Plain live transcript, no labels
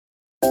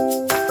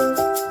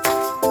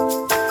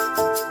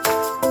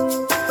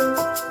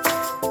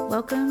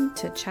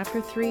to chapter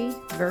 3,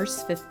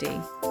 verse 50.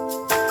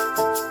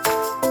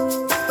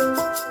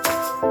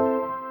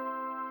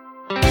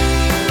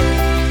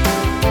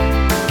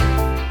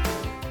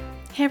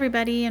 Hey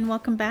everybody, and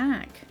welcome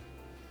back.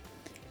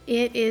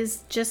 It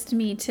is just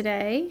me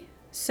today,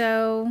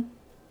 so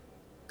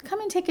come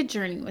and take a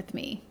journey with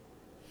me.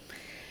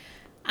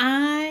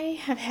 I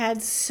have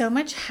had so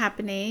much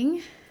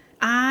happening.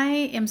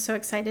 I am so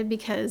excited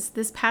because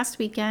this past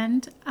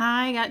weekend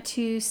I got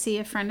to see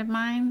a friend of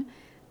mine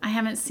I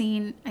haven't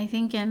seen, I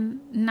think, in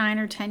 9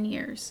 or 10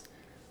 years.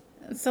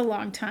 It's a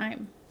long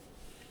time.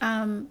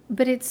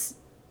 But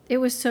it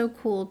was so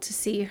cool to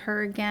see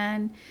her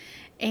again,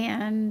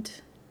 and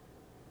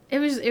it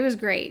was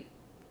great.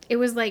 It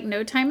was like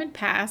no time had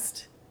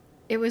passed.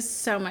 It was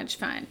so much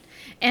fun.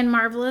 And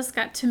Marvelous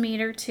got to meet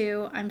her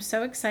too. I'm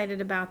so excited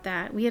about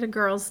that. We had a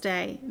girls'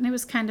 day, and it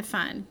was kind of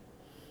fun.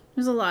 It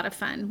was a lot of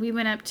fun. We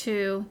went up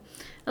to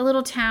a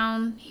little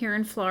town here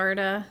in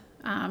Florida.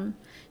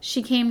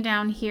 She came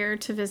down here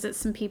to visit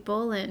some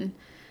people, and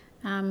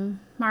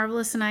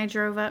Marvelous and I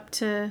drove up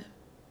to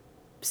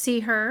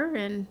see her,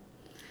 and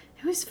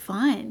it was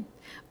fun.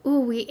 Ooh,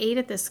 we ate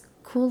at this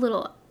cool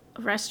little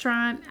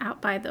restaurant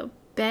out by the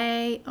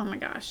bay. Oh my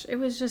gosh, it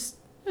was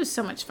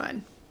so much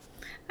fun.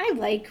 I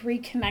like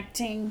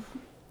reconnecting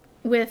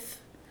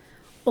with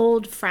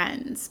old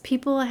friends,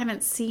 people I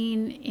haven't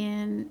seen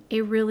in a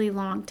really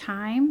long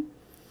time,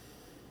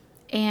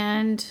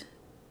 and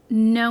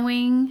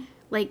knowing,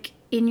 like,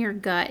 in your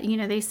gut,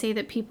 they say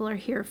that people are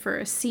here for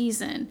a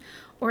season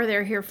or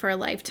they're here for a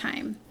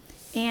lifetime.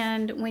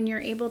 And when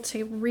you're able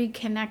to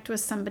reconnect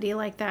with somebody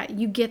like that,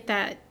 you get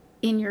that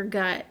in your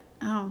gut.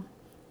 Oh,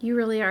 you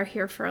really are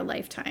here for a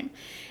lifetime.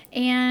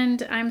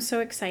 And I'm so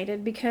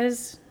excited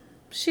because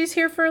she's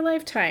here for a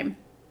lifetime.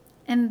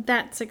 And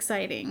that's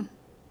exciting.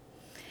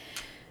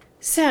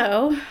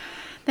 So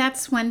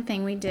that's one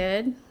thing we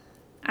did.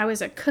 I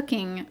was a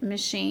cooking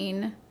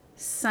machine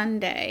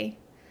Sunday.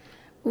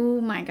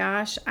 Oh my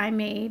gosh, I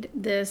made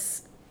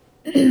this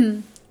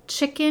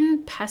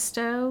chicken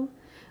pesto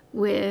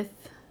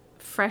with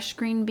fresh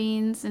green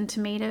beans and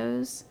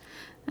tomatoes.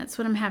 That's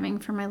what I'm having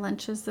for my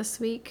lunches this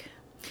week.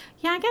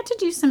 Yeah, I got to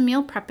do some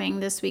meal prepping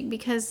this week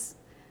because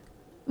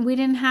we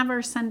didn't have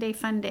our Sunday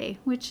fun day,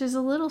 which is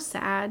a little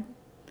sad.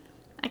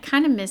 I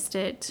kind of missed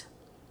it,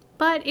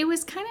 but it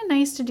was kind of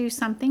nice to do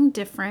something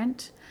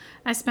different.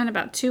 I spent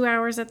about 2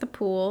 hours at the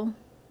pool.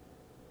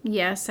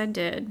 Yes, I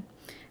did.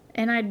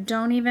 And I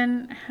don't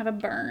even have a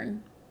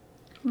burn.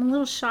 I'm a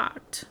little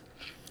shocked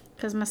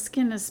because my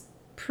skin is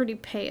pretty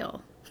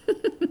pale.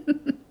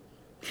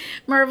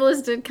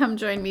 Marvelous did come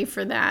join me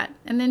for that.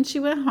 And then she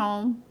went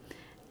home,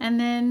 and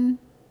then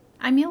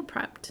I meal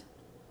prepped.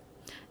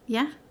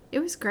 Yeah, it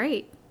was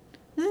great.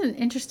 This is an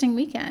interesting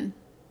weekend.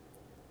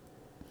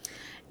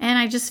 And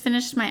I just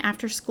finished my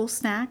after school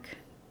snack.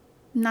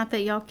 Not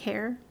that y'all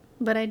care,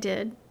 but I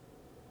did.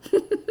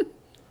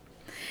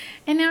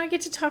 And now I get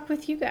to talk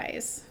with you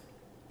guys.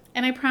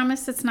 And I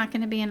promise it's not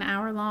going to be an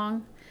hour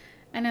long.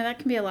 I know that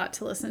can be a lot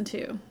to listen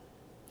to.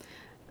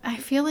 I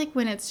feel like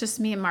when it's just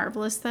me and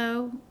Marvelous,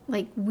 though,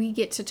 like, we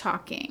get to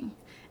talking.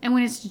 And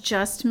when it's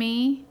just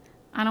me,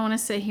 I don't want to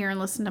sit here and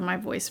listen to my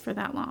voice for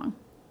that long.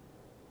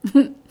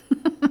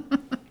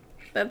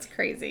 That's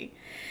crazy.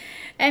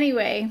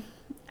 Anyway,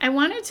 I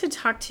wanted to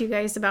talk to you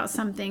guys about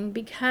something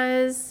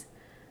because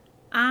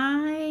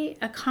I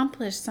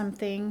accomplished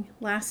something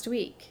last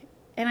week.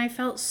 And I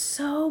felt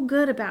so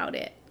good about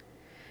it.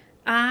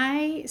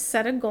 I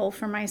set a goal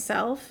for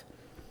myself.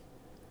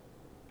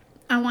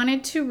 I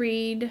wanted to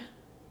read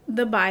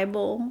the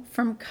Bible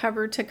from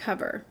cover to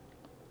cover.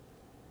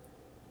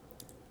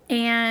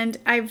 And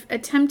I've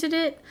attempted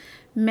it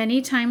many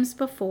times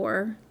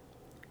before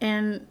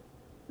and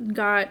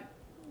got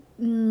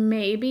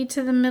maybe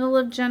to the middle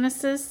of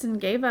Genesis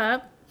and gave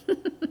up.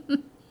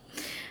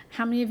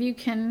 How many of you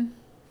can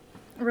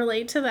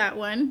relate to that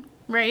one,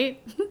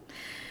 right?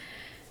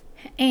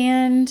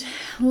 And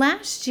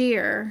last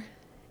year,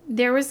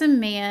 there was a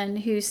man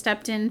who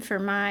stepped in for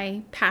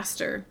my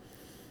pastor,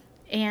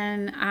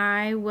 and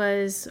I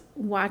was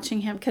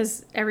watching him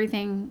because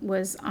everything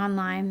was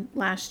online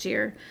last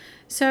year.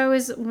 So I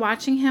was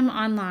watching him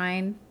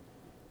online,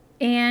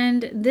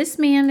 and this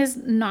man is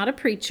not a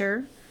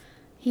preacher.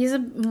 He's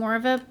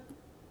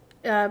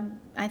I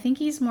think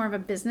he's more of a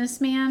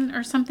businessman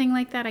or something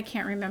like that. I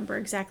can't remember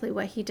exactly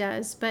what he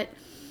does, but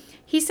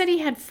he said he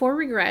had 4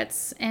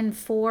 regrets and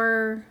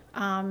 4,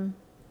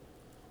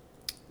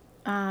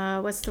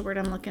 what's the word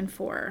I'm looking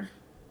for?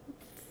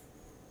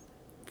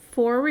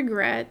 4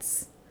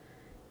 regrets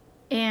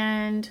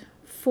and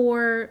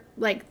 4,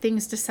 like,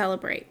 things to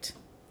celebrate.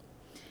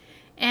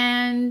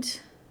 And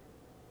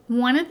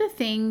one of the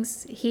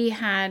things he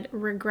had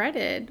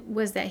regretted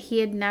was that he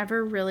had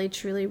never really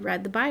truly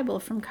read the Bible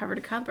from cover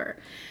to cover.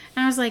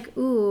 And I was like,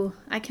 ooh,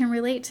 I can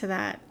relate to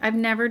that. I've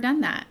never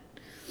done that.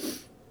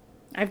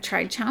 I've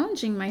tried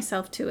challenging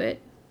myself to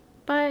it,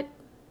 but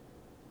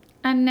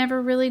I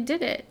never really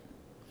did it.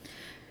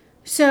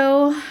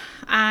 So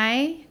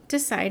I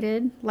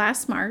decided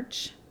last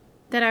March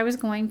that I was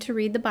going to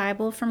read the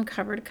Bible from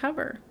cover to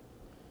cover.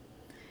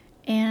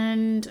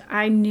 And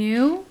I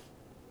knew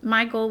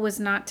my goal was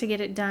not to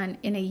get it done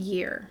in a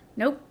year.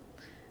 Nope.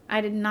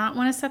 I did not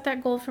want to set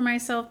that goal for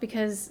myself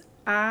because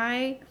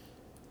I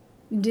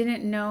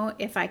didn't know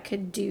if I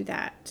could do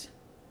that.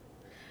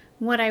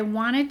 What I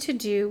wanted to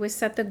do was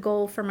set the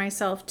goal for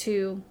myself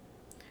to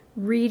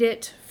read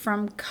it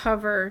from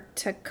cover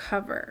to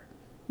cover.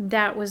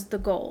 That was the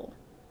goal.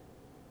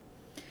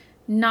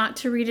 Not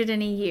to read it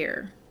in a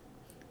year.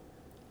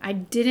 I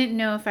didn't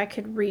know if I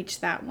could reach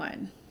that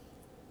one.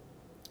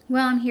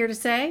 Well, I'm here to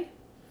say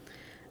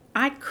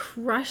I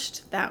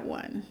crushed that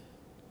one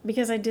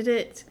because I did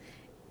it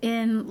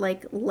in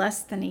like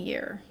less than a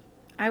year.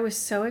 I was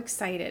so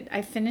excited.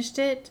 I finished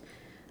it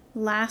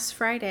last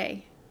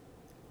Friday.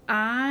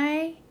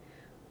 I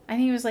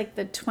think it was like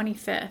the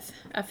 25th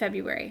of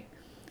February.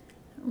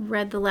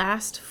 Read the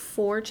last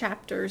 4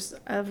 chapters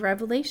of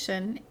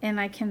Revelation, and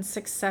I can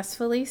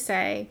successfully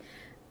say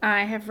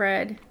I have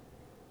read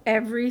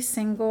every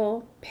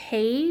single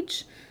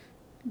page,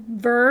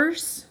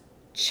 verse,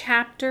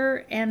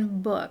 chapter,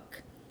 and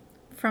book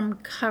from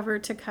cover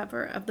to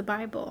cover of the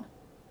Bible.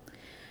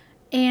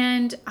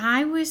 And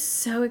I was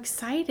so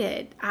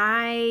excited.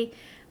 I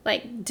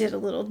did a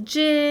little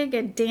jig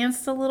and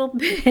danced a little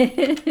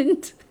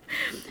bit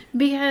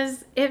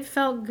because it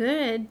felt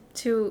good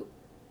to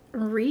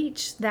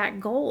reach that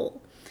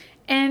goal.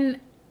 And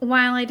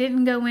while I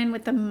didn't go in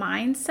with the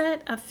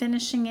mindset of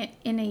finishing it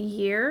in a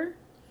year,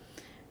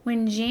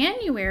 when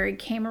January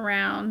came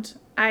around,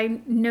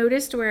 I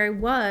noticed where I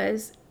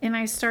was and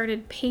I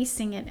started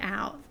pacing it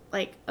out.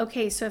 Like,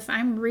 okay, so if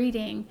I'm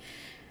reading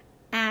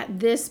at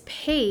this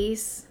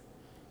pace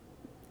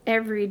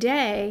every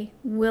day,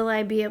 will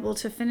I be able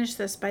to finish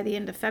this by the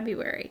end of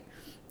February?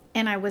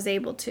 And I was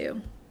able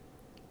to.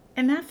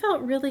 And that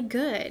felt really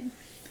good.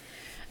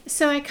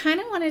 So I kind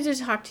of wanted to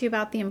talk to you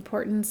about the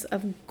importance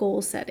of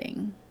goal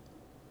setting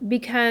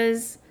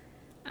because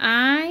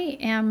I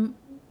am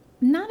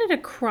not at a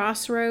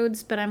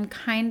crossroads, but I'm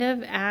kind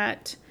of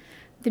at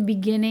the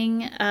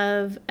beginning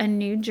of a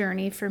new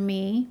journey for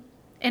me.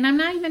 And I'm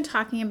not even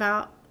talking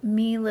about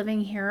me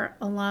living here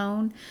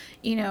alone,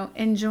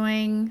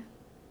 enjoying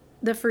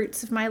the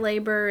fruits of my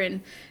labor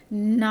and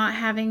not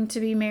having to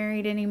be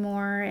married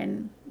anymore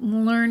and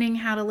learning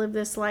how to live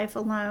this life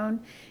alone.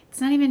 It's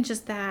not even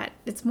just that.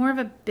 It's more of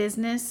a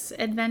business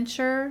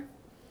adventure.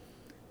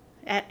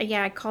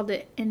 I called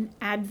it an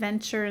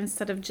adventure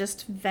instead of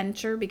just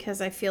venture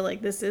because I feel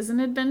like this is an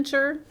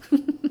adventure.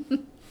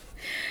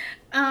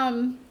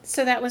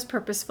 So that was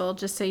purposeful,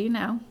 just so you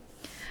know.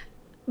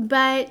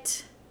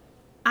 But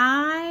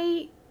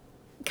I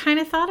kind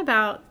of thought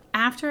about,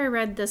 after I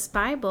read this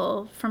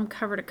Bible from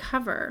cover to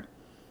cover,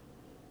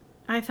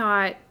 I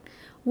thought,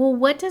 well,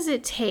 what does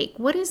it take?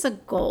 What is a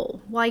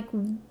goal? Like,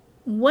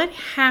 what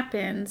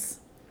happens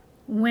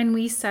when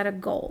we set a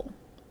goal?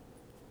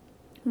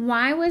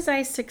 Why was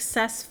I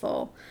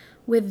successful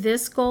with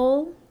this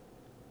goal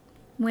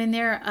when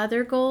there are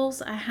other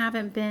goals I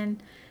haven't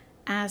been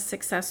as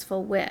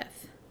successful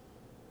with?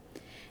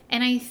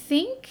 And I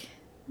think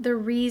the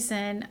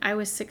reason I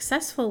was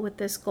successful with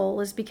this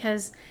goal is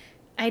because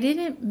I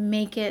didn't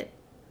make it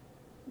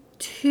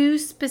too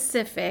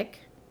specific.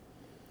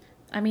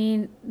 I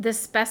mean, the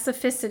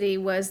specificity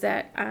was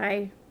that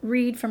I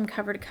read from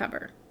cover to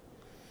cover.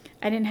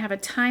 I didn't have a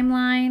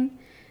timeline.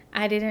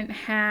 I didn't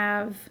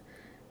have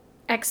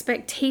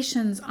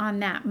expectations on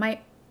that.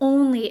 My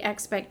only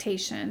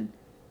expectation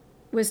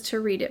was to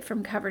read it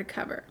from cover to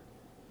cover.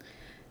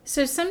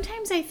 So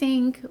sometimes I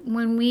think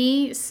when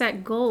we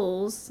set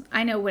goals,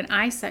 I know when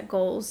I set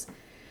goals,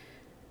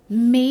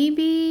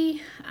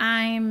 maybe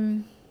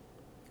I'm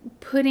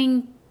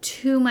putting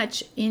too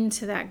much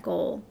into that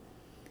goal.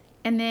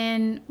 And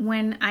then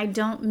when I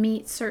don't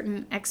meet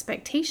certain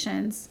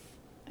expectations,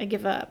 I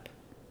give up.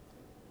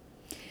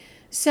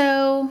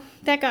 So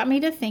that got me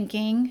to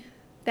thinking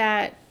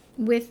that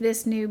with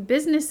this new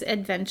business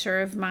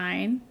adventure of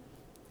mine,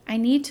 I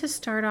need to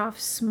start off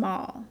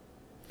small.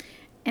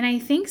 And I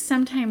think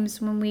sometimes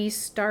when we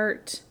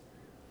start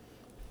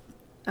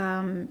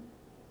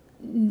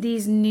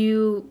these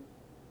new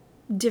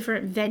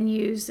different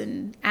venues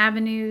and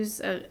avenues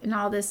and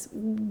all this,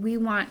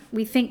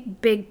 we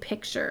think big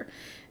picture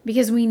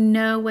because we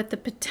know what the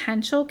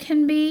potential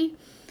can be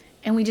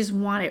and we just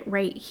want it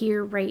right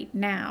here, right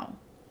now.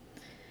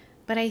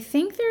 But I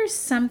think there's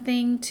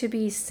something to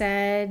be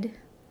said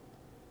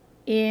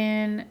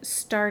in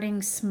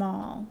starting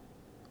small.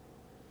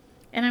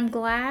 And I'm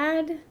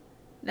glad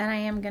that I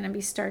am going to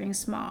be starting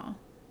small.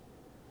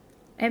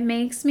 It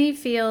makes me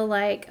feel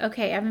like,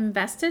 okay, I've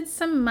invested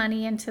some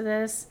money into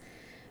this,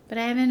 but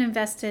I haven't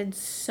invested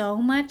so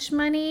much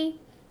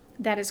money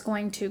that it's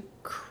going to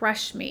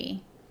crush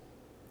me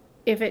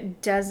if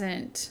it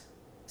doesn't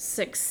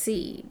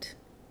succeed.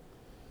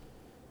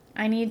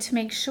 I need to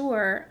make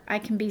sure I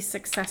can be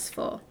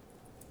successful.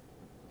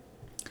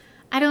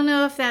 I don't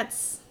know if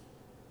that's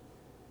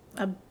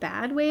a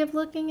bad way of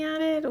looking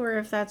at it or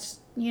if that's,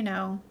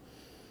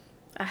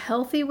 a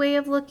healthy way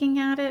of looking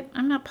at it.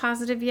 I'm not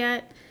positive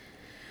yet,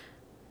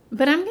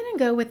 but I'm going to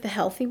go with the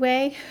healthy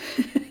way.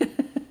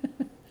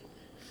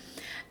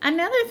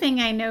 Another thing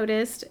I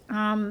noticed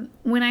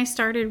when I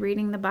started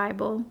reading the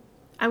Bible,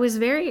 I was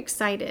very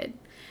excited.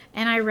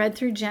 And I read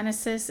through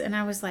Genesis and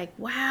I was like,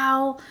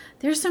 wow,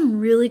 there's some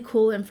really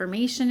cool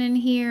information in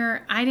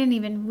here. I didn't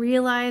even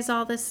realize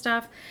all this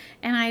stuff.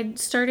 And I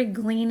started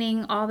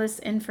gleaning all this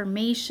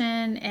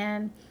information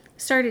and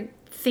started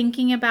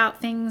thinking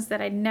about things that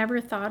I'd never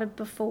thought of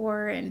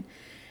before. And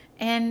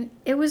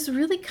it was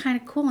really kind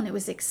of cool and it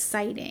was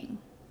exciting.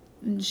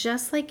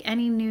 Just like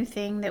any new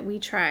thing that we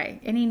try,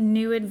 any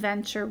new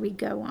adventure we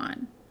go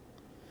on.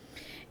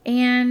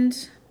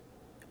 And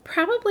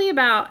probably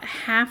about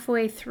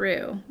halfway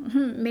through,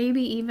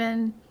 maybe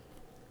even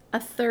a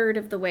third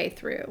of the way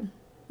through.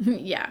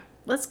 Yeah,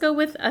 let's go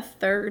with a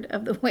third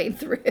of the way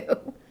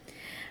through.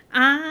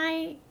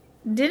 I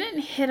didn't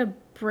hit a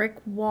brick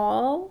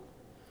wall,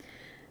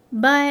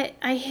 but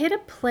I hit a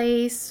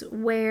place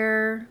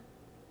where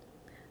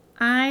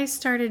I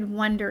started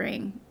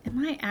wondering, am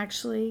I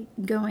actually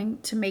going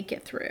to make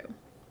it through?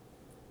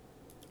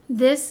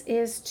 This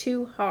is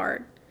too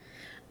hard.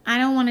 I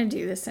don't want to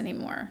do this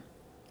anymore.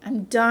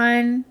 I'm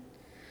done.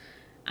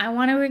 I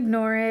want to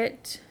ignore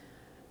it.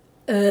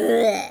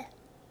 Ugh.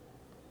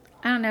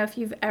 I don't know if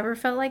you've ever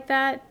felt like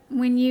that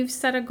when you've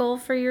set a goal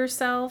for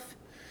yourself,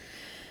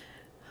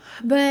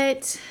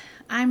 but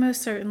I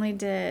most certainly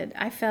did.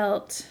 I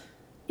felt,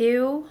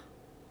 ew,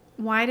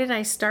 why did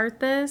I start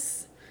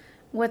this?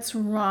 What's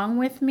wrong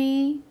with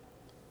me?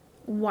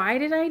 Why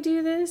did I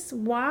do this?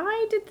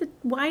 Why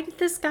did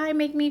this guy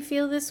make me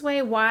feel this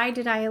way? Why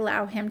did I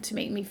allow him to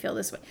make me feel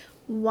this way?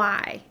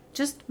 Why?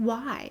 Just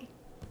why?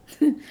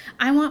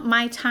 I want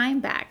my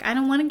time back. I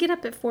don't want to get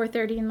up at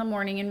 4:30 in the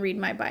morning and read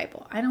my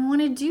Bible. I don't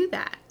want to do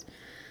that.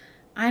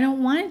 I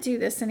don't want to do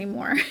this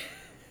anymore.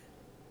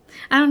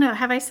 I don't know.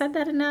 Have I said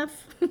that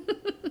enough?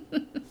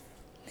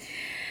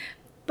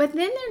 But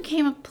then there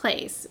came a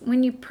place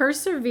when you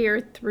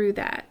persevered through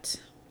that.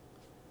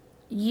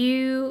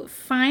 You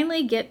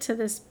finally get to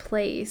this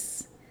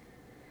place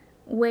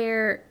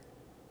where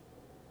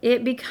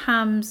it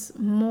becomes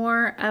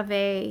more of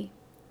a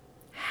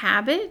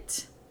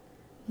habit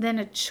than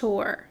a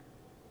chore.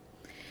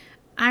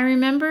 I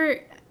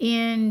remember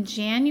in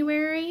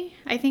January,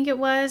 I think it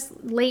was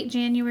late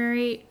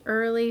January,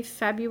 early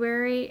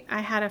February,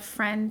 I had a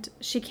friend,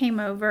 she came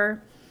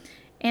over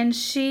and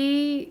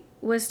she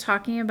was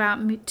talking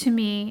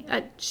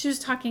she was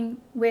talking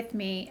with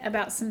me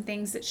about some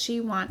things that she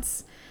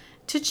wants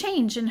to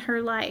change in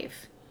her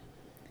life.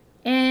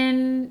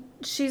 And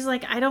she's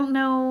like, I don't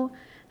know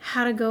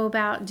how to go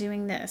about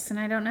doing this, and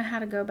I don't know how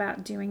to go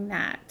about doing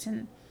that.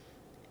 And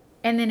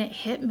then it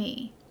hit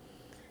me.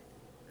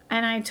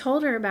 And I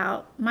told her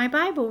about my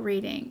Bible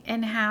reading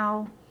and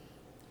how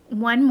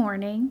one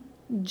morning,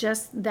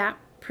 just that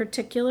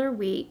particular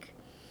week,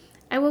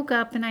 I woke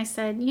up and I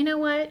said, you know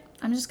what?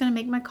 I'm just going to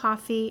make my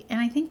coffee,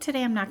 and I think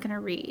today I'm not going to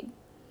read.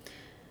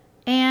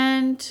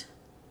 And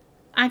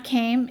I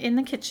came in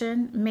the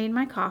kitchen, made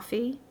my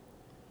coffee,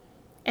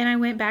 and I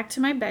went back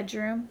to my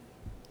bedroom,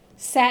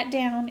 sat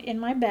down in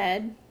my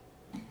bed,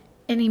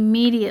 and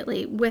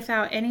immediately,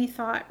 without any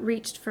thought,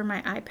 reached for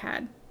my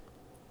iPad.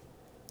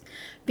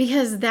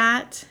 Because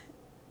that's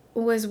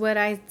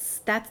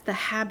the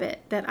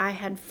habit that I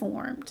had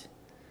formed.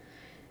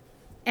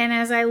 And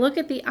as I look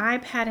at the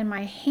iPad in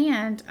my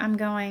hand, I'm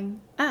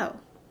going, oh,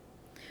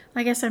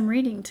 I guess I'm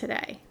reading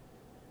today.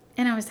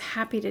 And I was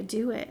happy to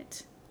do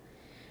it.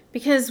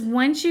 Because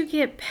once you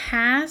get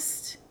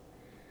past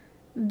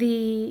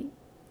the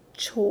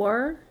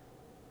chore,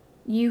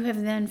 you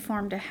have then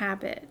formed a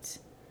habit.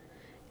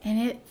 And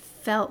it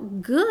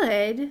felt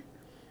good.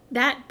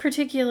 That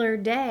particular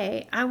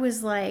day, I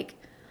was like,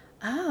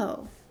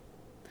 oh,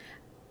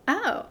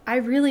 I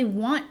really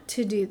want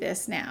to do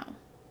this now.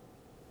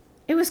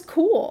 It was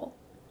cool.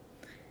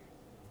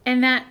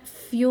 And that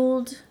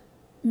fueled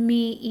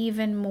me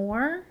even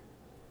more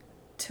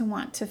to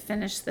want to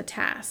finish the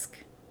task.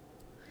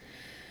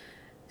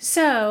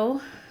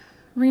 So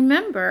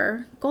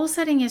remember, goal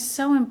setting is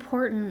so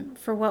important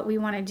for what we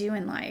want to do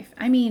in life.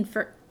 I mean,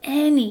 for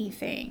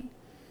anything,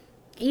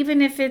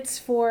 even if it's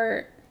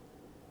for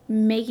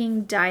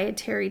making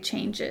dietary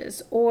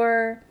changes,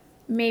 or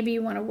maybe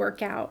you want to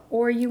work out,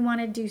 or you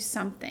want to do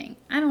something.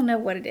 I don't know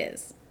what it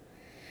is.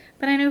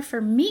 But I know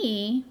for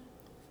me,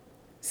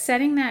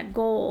 setting that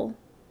goal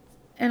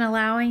and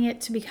allowing it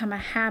to become a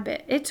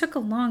habit, it took a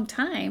long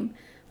time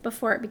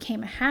before it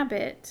became a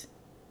habit.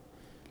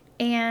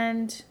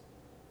 And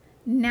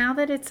now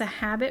that it's a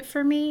habit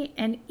for me,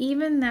 and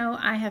even though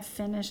I have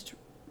finished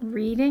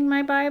reading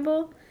my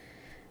Bible,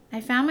 I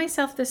found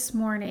myself this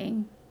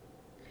morning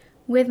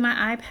with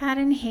my iPad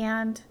in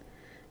hand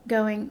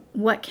going,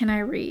 what can I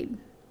read?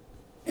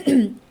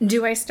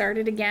 Do I start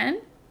it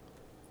again?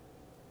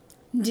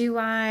 Do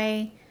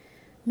I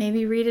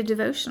maybe read a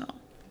devotional?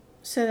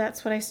 So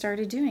that's what I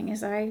started doing,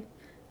 is I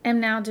am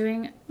now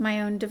doing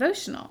my own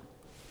devotional.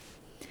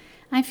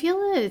 I feel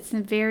that it's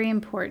very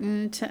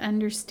important to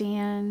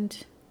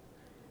understand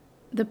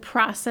the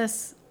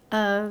process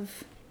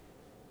of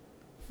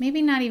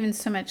maybe not even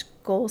so much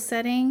goal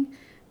setting,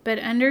 but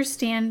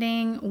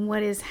understanding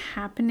what is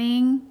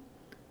happening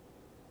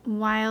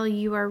while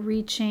you are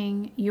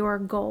reaching your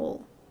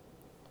goal.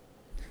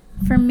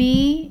 For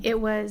me, it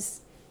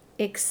was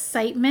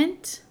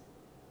excitement,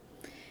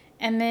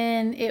 and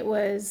then it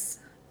was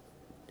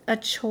a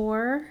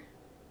chore,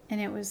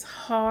 and it was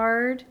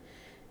hard,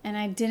 and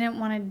I didn't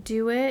want to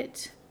do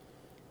it,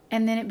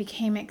 and then it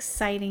became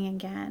exciting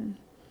again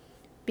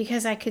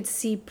because I could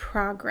see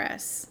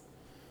progress.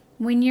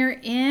 When you're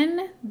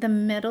in the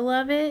middle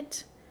of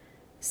it,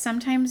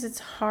 sometimes it's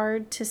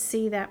hard to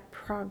see that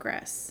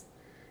progress.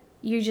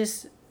 You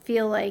just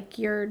feel like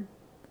you're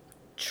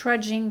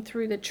trudging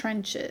through the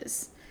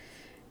trenches,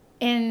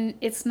 and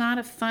it's not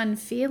a fun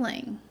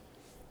feeling.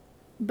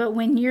 But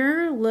when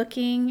you're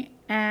looking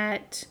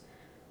at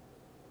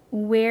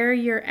where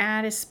you're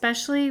at,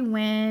 especially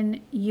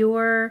when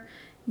you're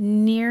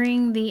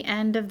nearing the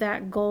end of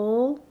that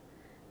goal,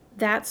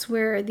 that's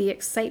where the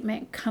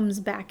excitement comes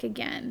back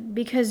again,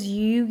 because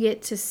you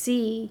get to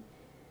see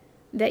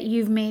that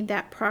you've made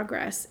that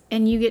progress,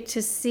 and you get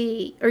to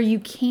see, or you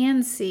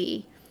can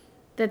see,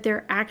 that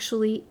there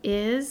actually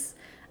is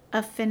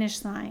a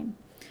finish line.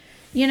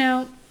 You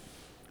know,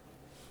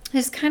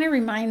 this kind of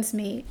reminds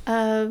me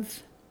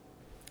of,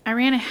 I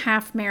ran a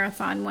half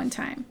marathon one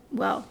time.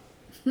 Well,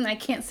 I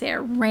can't say I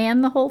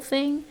ran the whole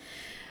thing.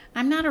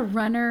 I'm not a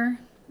runner.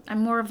 I'm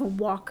more of a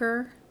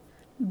walker.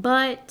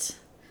 But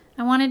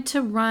I wanted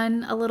to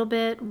run a little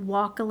bit,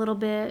 walk a little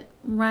bit,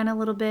 run a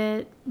little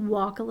bit,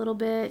 walk a little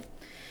bit.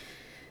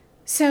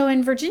 So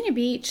in Virginia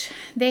Beach,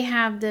 they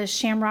have the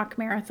Shamrock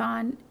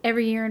Marathon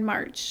every year in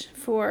March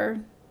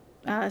for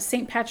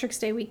St. Patrick's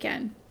Day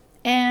weekend.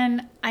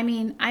 And I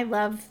mean, I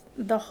love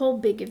the whole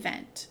big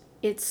event.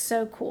 It's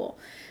so cool.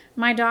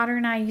 My daughter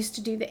and I used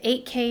to do the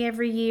 8K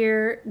every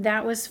year.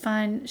 That was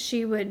fun.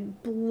 She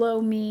would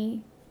blow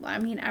me. I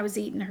mean, I was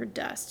eating her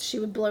dust. She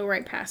would blow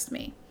right past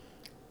me.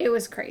 It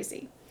was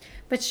crazy.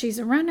 But she's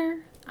a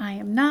runner. I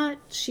am not.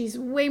 She's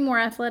way more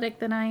athletic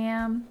than I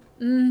am.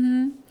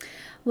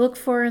 Look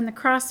for her in the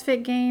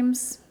CrossFit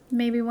Games,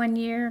 maybe one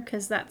year,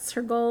 because that's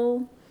her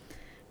goal.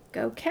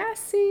 Go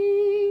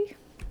Cassie.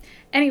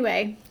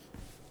 Anyway,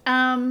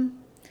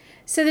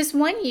 so this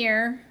one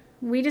year,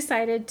 we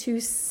decided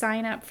to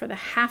sign up for the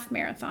half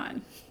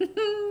marathon.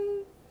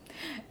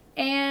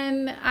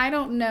 And I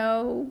don't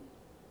know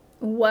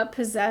what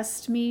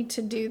possessed me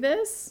to do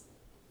this,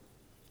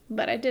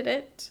 but I did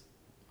it.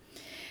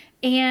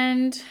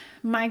 And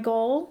my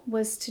goal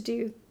was to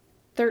do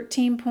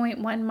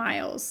 13.1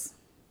 miles.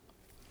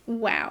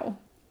 Wow,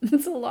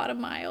 that's a lot of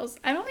miles.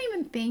 I don't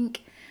even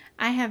think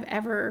I have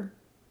ever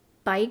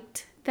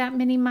biked that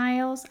many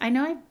miles. I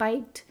know I've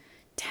biked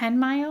 10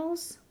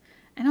 miles.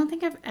 I don't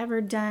think I've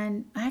ever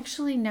done,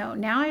 actually, no,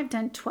 now I've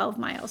done 12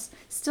 miles.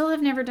 Still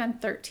have never done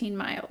 13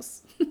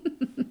 miles,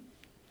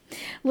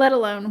 let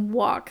alone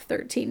walk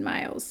 13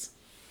 miles.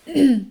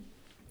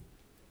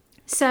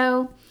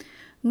 So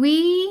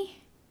we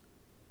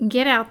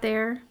get out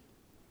there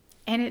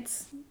and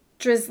it's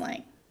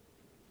drizzling.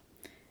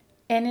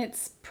 And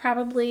it's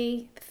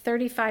probably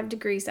 35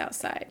 degrees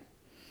outside.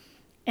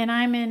 And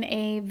I'm in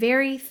a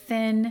very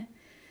thin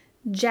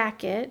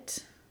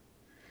jacket.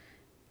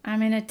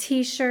 I'm in a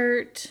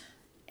t-shirt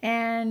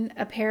and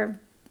a pair of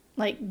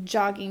like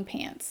jogging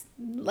pants,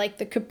 like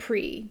the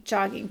Capri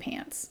jogging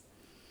pants.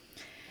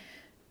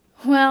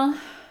 Well,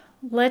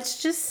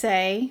 let's just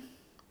say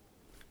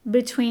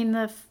between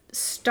the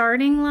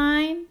starting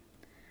line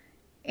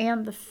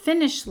and the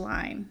finish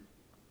line,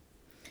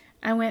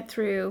 I went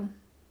through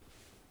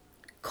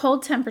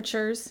cold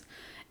temperatures,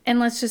 and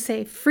let's just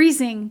say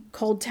freezing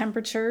cold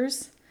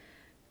temperatures,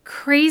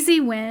 crazy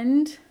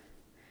wind,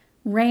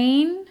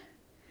 rain,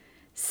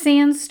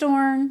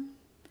 sandstorm,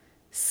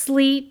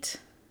 sleet,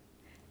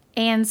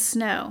 and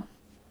snow,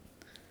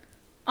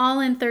 all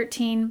in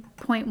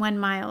 13.1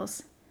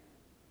 miles.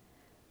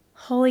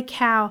 Holy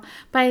cow.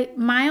 By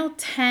mile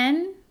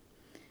 10,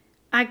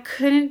 I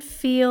couldn't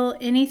feel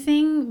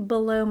anything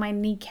below my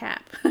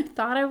kneecap. I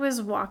thought I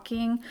was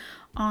walking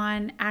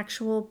on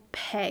actual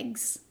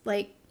pegs.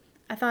 Like,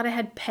 I thought I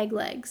had peg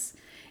legs.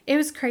 It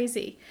was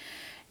crazy.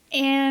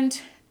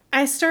 And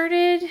I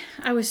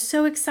was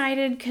so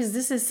excited because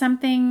this is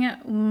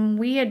something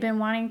we had been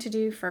wanting to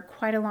do for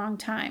quite a long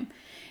time.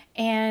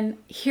 And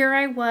here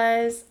I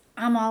was,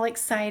 I'm all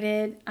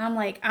excited. I'm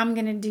like, I'm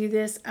going to do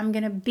this. I'm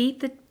going to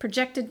beat the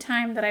projected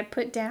time that I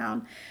put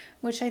down,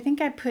 which I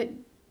think I put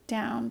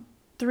down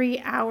 3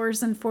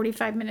 hours and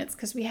 45 minutes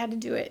because we had to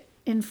do it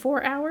in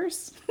 4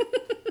 hours.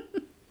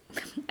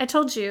 I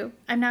told you,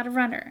 I'm not a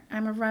runner.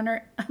 I'm a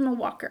runner. I'm a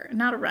walker,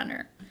 not a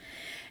runner.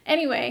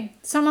 Anyway,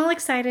 so I'm all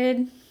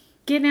excited,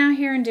 getting out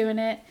here and doing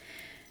it.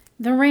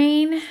 The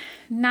rain,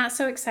 not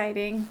so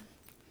exciting.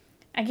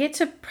 I get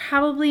to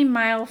probably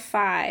mile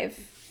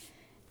 5,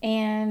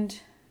 and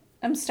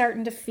I'm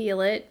starting to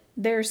feel it.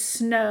 There's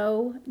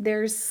snow.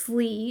 There's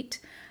sleet.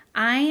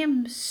 I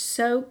am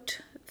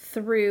soaked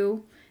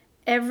through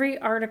every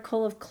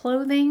article of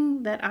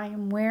clothing that I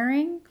am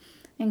wearing,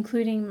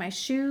 including my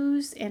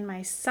shoes and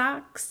my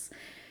socks.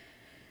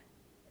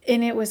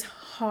 And it was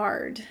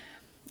hard.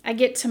 I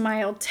get to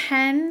mile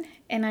 10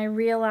 and I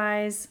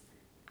realize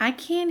I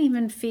can't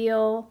even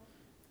feel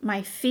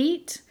my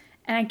feet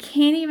and I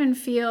can't even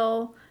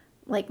feel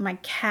like my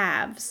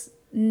calves.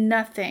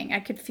 Nothing. I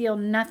could feel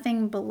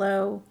nothing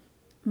below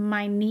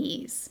my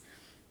knees.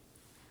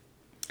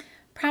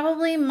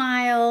 Probably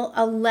mile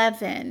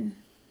 11.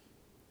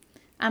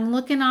 I'm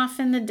looking off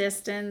in the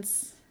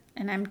distance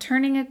and I'm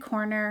turning a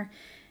corner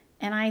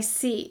and I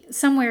see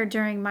somewhere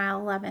during mile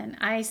 11,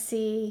 I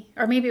see,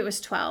 or maybe it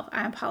was 12.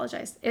 I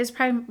apologize. It was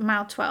probably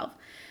mile 12.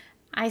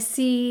 I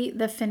see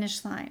the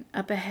finish line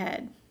up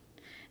ahead.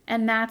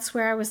 And that's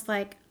where I was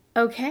like,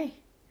 okay,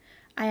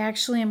 I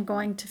actually am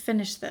going to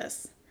finish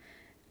this.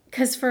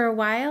 Because for a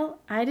while,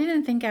 I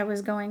didn't think I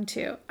was going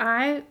to.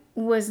 I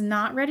was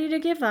not ready to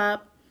give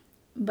up,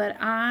 but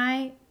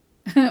I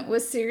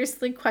was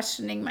seriously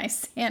questioning my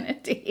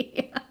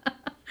sanity,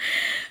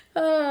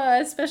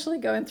 especially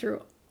going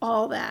through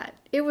all that.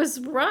 It was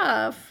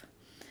rough.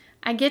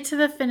 I get to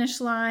the finish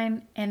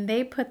line and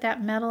they put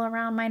that medal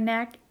around my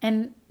neck,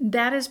 and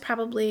that is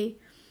probably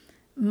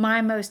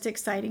my most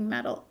exciting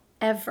medal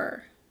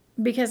ever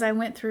because I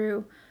went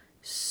through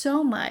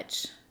so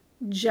much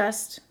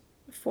just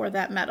for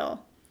that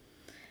medal.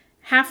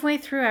 Halfway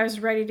through, I was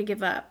ready to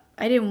give up.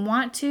 I didn't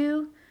want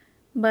to,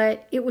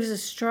 but it was a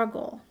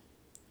struggle.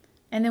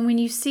 And then when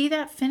you see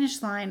that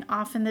finish line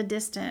off in the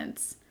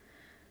distance,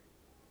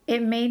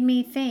 it made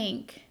me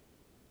think,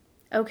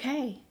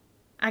 okay,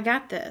 I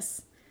got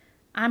this.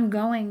 I'm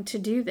going to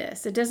do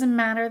this. It doesn't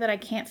matter that I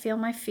can't feel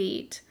my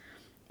feet.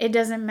 It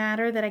doesn't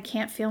matter that I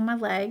can't feel my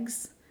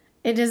legs.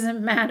 It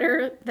doesn't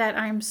matter that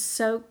I'm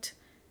soaked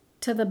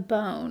to the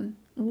bone,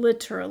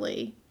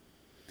 literally.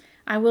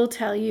 I will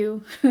tell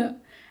you,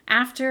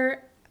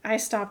 after I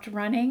stopped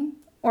running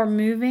or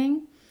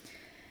moving,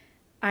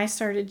 I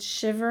started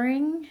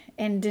shivering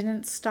and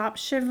didn't stop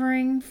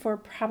shivering for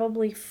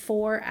probably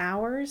 4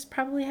 hours.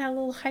 Probably had a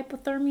little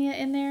hypothermia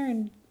in there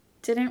and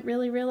didn't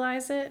really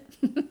realize it.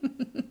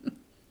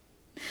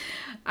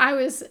 I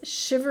was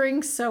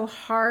shivering so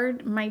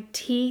hard, my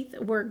teeth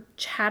were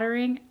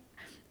chattering.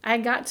 I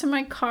got to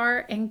my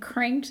car and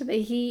cranked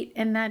the heat,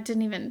 and that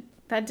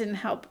didn't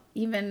help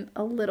even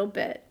a little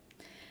bit.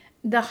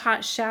 The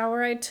hot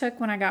shower I took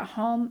when I got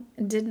home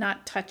did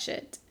not touch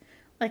it.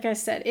 Like I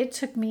said, it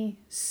took me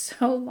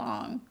so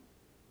long.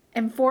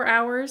 And 4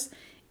 hours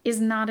is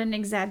not an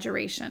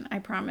exaggeration, I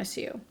promise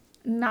you.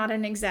 Not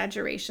an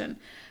exaggeration.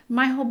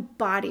 My whole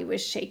body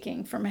was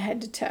shaking from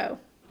head to toe.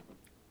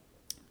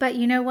 But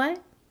you know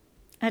what?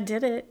 I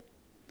did it.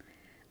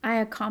 I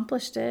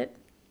accomplished it.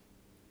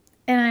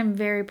 And I'm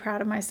very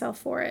proud of myself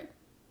for it.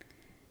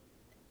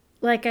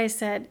 Like I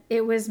said,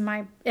 it's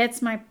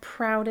my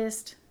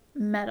proudest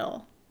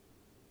medal.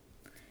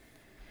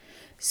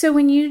 So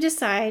when you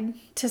decide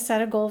to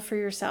set a goal for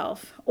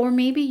yourself, or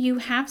maybe you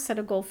have set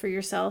a goal for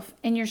yourself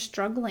and you're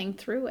struggling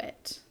through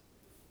it,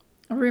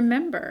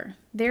 remember,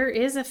 there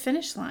is a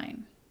finish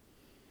line.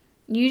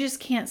 You just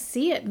can't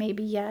see it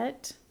maybe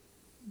yet,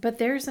 but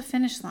there's a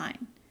finish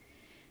line.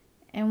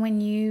 And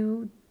when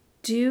you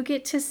do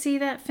get to see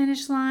that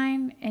finish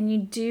line and you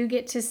do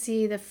get to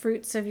see the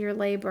fruits of your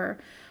labor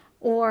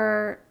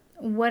or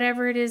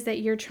whatever it is that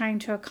you're trying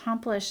to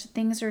accomplish,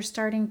 things are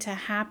starting to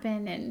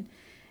happen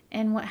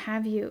and what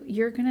have you,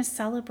 you're going to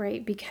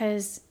celebrate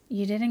because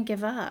you didn't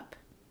give up.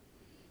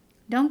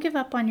 Don't give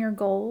up on your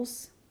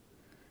goals.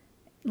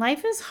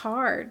 Life is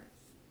hard.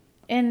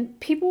 And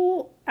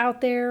people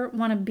out there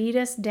want to beat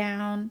us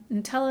down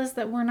and tell us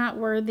that we're not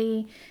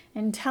worthy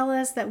and tell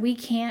us that we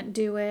can't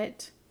do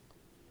it.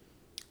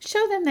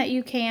 Show them that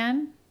you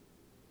can.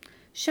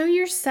 Show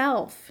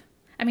yourself.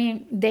 I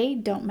mean, they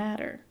don't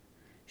matter.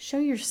 Show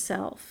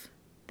yourself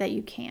that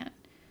you can.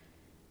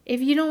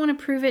 If you don't want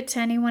to prove it to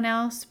anyone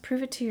else,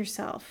 prove it to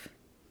yourself.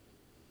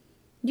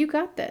 You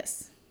got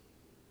this.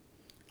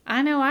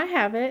 I know I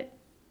have it.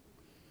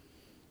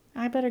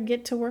 I better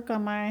get to work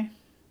on my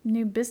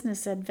new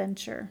business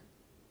adventure.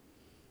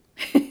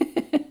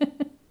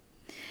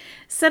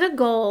 Set a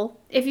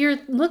goal. If you're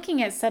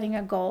looking at setting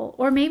a goal,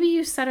 or maybe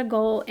you set a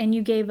goal and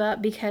you gave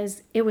up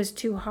because it was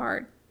too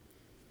hard,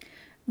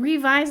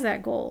 revise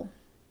that goal.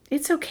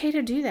 It's okay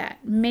to do that.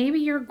 Maybe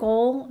your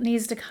goal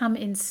needs to come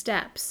in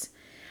steps.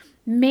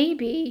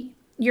 Maybe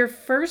your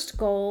first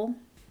goal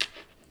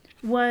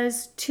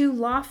was too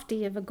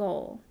lofty of a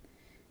goal.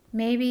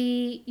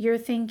 Maybe you're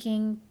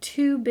thinking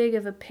too big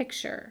of a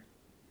picture.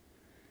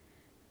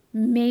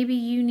 Maybe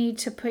you need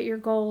to put your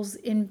goals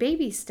in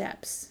baby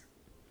steps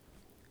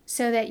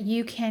so that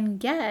you can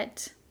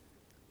get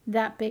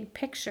that big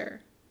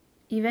picture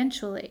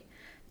eventually.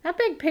 That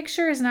big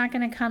picture is not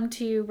going to come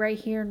to you right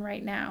here and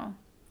right now.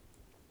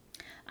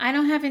 I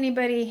don't have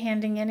anybody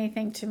handing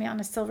anything to me on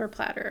a silver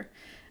platter.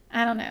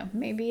 I don't know.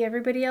 Maybe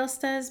everybody else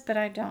does, but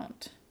I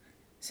don't.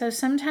 So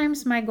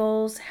sometimes my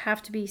goals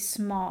have to be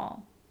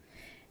small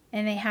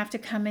and they have to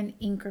come in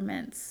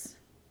increments.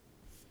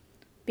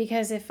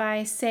 Because if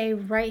I say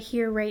right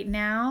here, right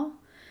now,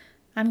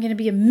 I'm going to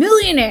be a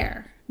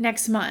millionaire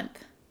next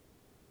month,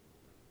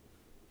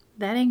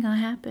 that ain't going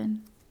to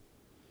happen.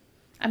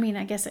 I mean,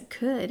 I guess it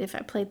could if I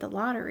played the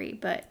lottery,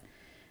 but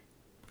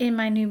in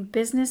my new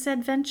business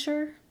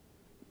adventure,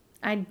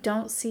 I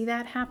don't see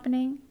that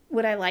happening.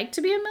 Would I like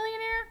to be a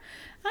millionaire?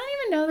 I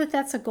don't even know that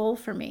that's a goal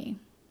for me.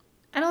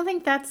 I don't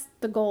think that's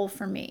the goal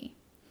for me.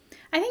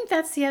 I think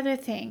that's the other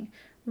thing.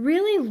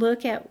 Really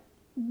look at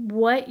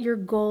what your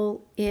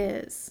goal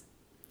is.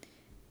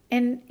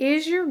 And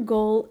is your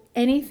goal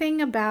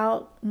anything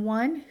about,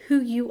 one,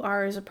 who you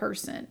are as a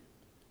person?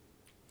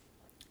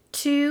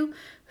 Two,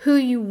 who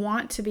you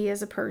want to be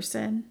as a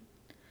person?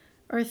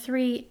 Or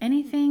three,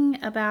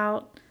 anything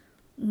about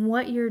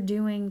what you're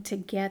doing to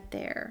get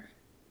there?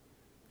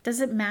 Does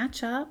it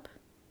match up?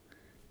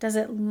 Does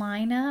it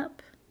line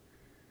up?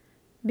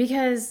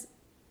 Because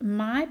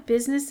my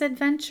business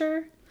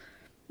adventure,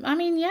 I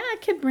mean, yeah,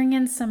 it could bring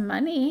in some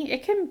money.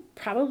 It can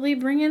probably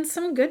bring in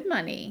some good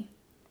money.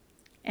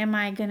 Am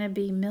I going to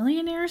be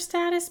millionaire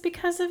status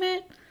because of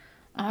it?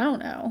 I don't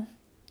know.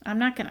 I'm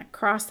not going to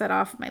cross that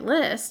off my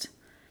list,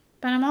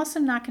 but I'm also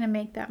not going to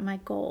make that my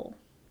goal.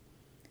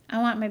 I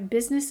want my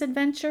business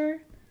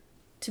adventure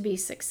to be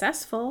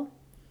successful,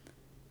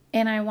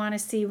 and I want to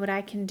see what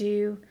I can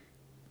do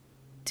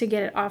to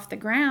get it off the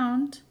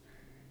ground.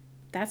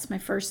 That's my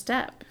first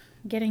step,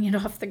 getting it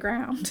off the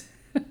ground.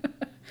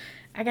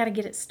 I got to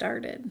get it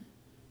started.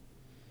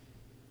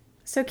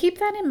 So keep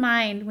that in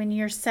mind when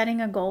you're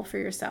setting a goal for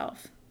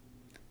yourself.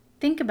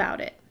 Think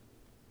about it.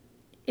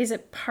 Is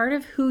it part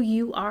of who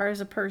you are as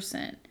a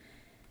person,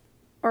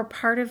 or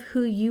part of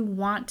who you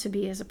want to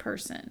be as a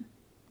person?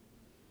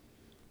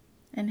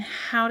 And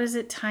how does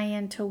it tie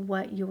into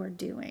what you're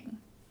doing?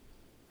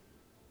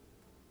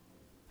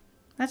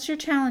 That's your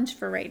challenge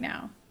for right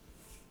now.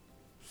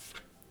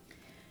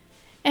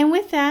 And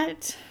with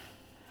that,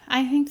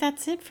 I think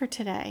that's it for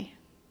today.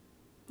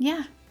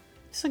 Yeah,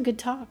 it's a good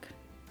talk.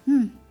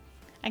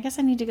 I guess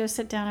I need to go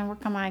sit down and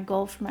work on my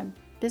goal for my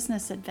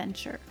business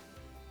adventure.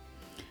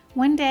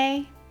 One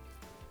day,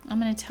 I'm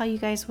going to tell you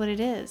guys what it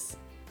is.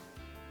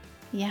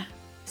 Yeah,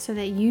 so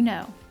that you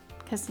know.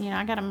 Because,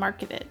 I got to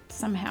market it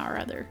somehow or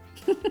other.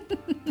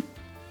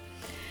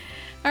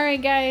 All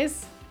right,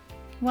 guys.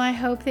 Well, I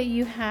hope that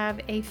you have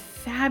a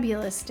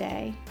fabulous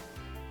day,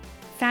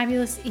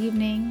 fabulous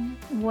evening,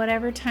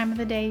 whatever time of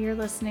the day you're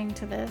listening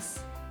to this.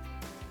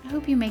 I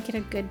hope you make it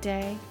a good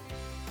day.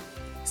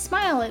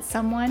 Smile at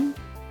someone.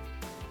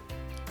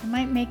 It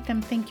might make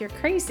them think you're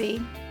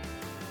crazy,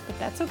 but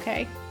that's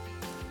okay.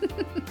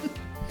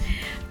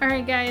 All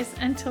right, guys,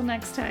 until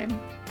next time.